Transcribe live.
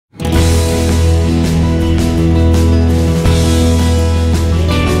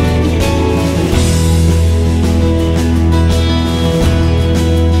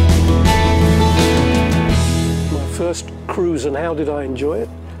how did I enjoy it?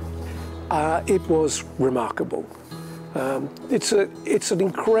 It was remarkable. It's an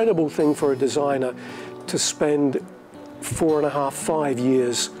incredible thing for a designer to spend 4.5, 5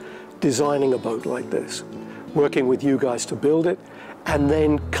 years designing a boat like this, working with you guys to build it, and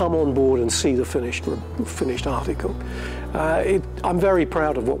then come on board and see the finished article. I'm very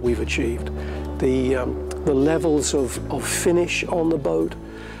proud of what we've achieved. The levels of finish on the boat,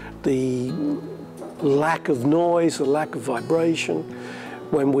 the lack of noise, the lack of vibration.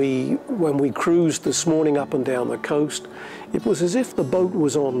 When we cruised this morning up and down the coast, it was as if the boat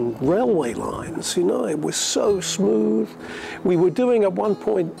was on railway lines, you know, it was so smooth. We were doing, at one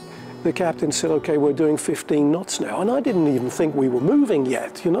point, the captain said, okay, we're doing 15 knots now, and I didn't even think we were moving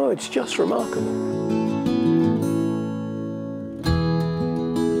yet, you know, it's just remarkable.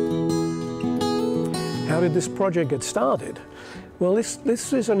 How did this project get started? Well,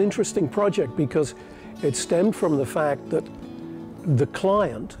 this is an interesting project because it stemmed from the fact that the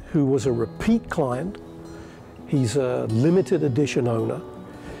client, who was a repeat client, he's a limited edition owner,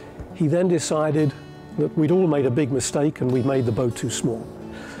 he then decided that we'd all made a big mistake and we made the boat too small.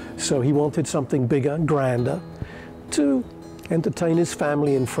 So he wanted something bigger, grander, to entertain his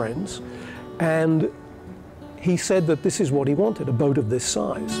family and friends. And he said that this is what he wanted, a boat of this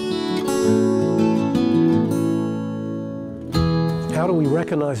size. How do we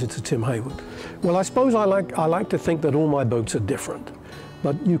recognize it's a Tim Heywood? Well, I suppose I like to think that all my boats are different,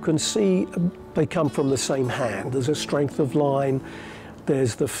 but you can see they come from the same hand. There's a strength of line,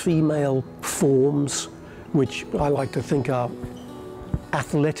 there's the female forms, which I like to think are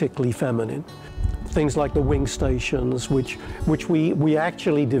athletically feminine. Things like the wing stations, which we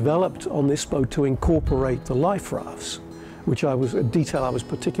actually developed on this boat to incorporate the life rafts, which a detail I was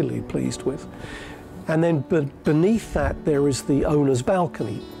particularly pleased with. And then beneath that there is the owner's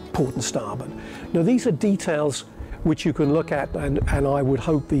balcony, port and starboard. Now these are details which you can look at and I would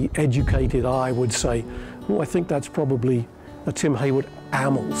hope the educated eye would say, oh, I think that's probably a Tim Heywood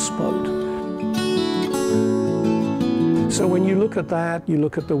Amels boat. So when you look at that, you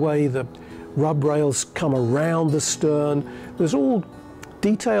look at the way the rub rails come around the stern, there's all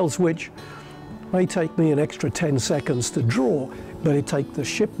details which may take me an extra 10 seconds to draw, but it takes the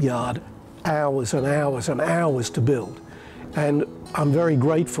shipyard hours and hours and hours to build. And I'm very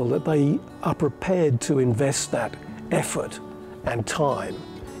grateful that they are prepared to invest that effort and time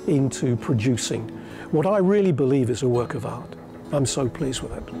into producing what I really believe is a work of art. I'm so pleased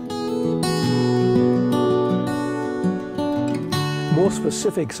with it. More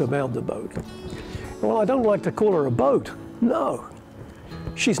specifics about the boat. Well, I don't like to call her a boat. No,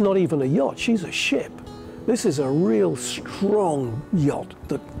 she's not even a yacht, she's a ship. This is a real strong yacht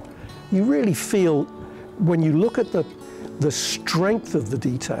that you really feel when you look at the strength of the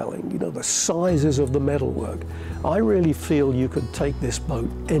detailing, you know, the sizes of the metalwork. I really feel you could take this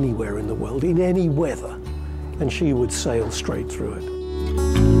boat anywhere in the world, in any weather, and she would sail straight through it.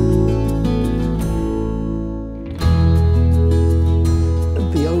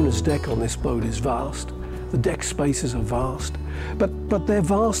 The owner's deck on this boat is vast. The deck spaces are vast, but they're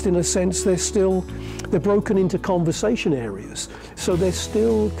vast in a sense they're broken into conversation areas. So they're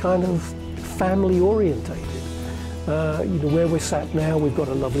still kind of family orientated. You know, where we're sat now, we've got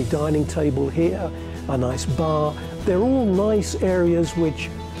a lovely dining table here, a nice bar. They're all nice areas which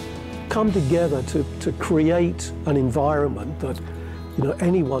come together to create an environment that, you know,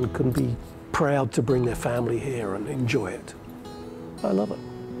 anyone can be proud to bring their family here and enjoy it. I love it.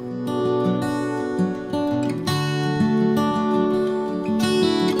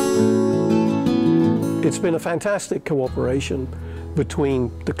 It's been a fantastic cooperation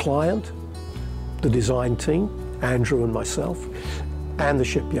between the client, the design team, Andrew and myself, and the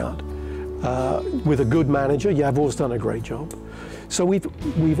shipyard. With a good manager, Yavor's done a great job. So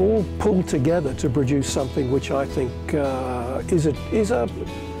we've all pulled together to produce something which I think is a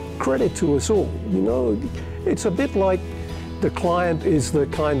credit to us all. You know, it's a bit like the client is the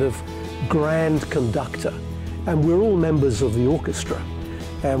kind of grand conductor, and we're all members of the orchestra,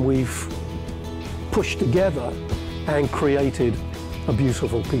 and we've pushed together and created a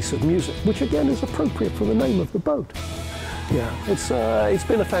beautiful piece of music, which again is appropriate for the name of the boat. Yeah, it's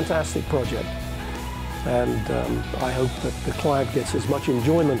been a fantastic project, and I hope that the client gets as much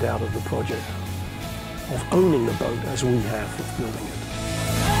enjoyment out of the project of owning the boat as we have of building it.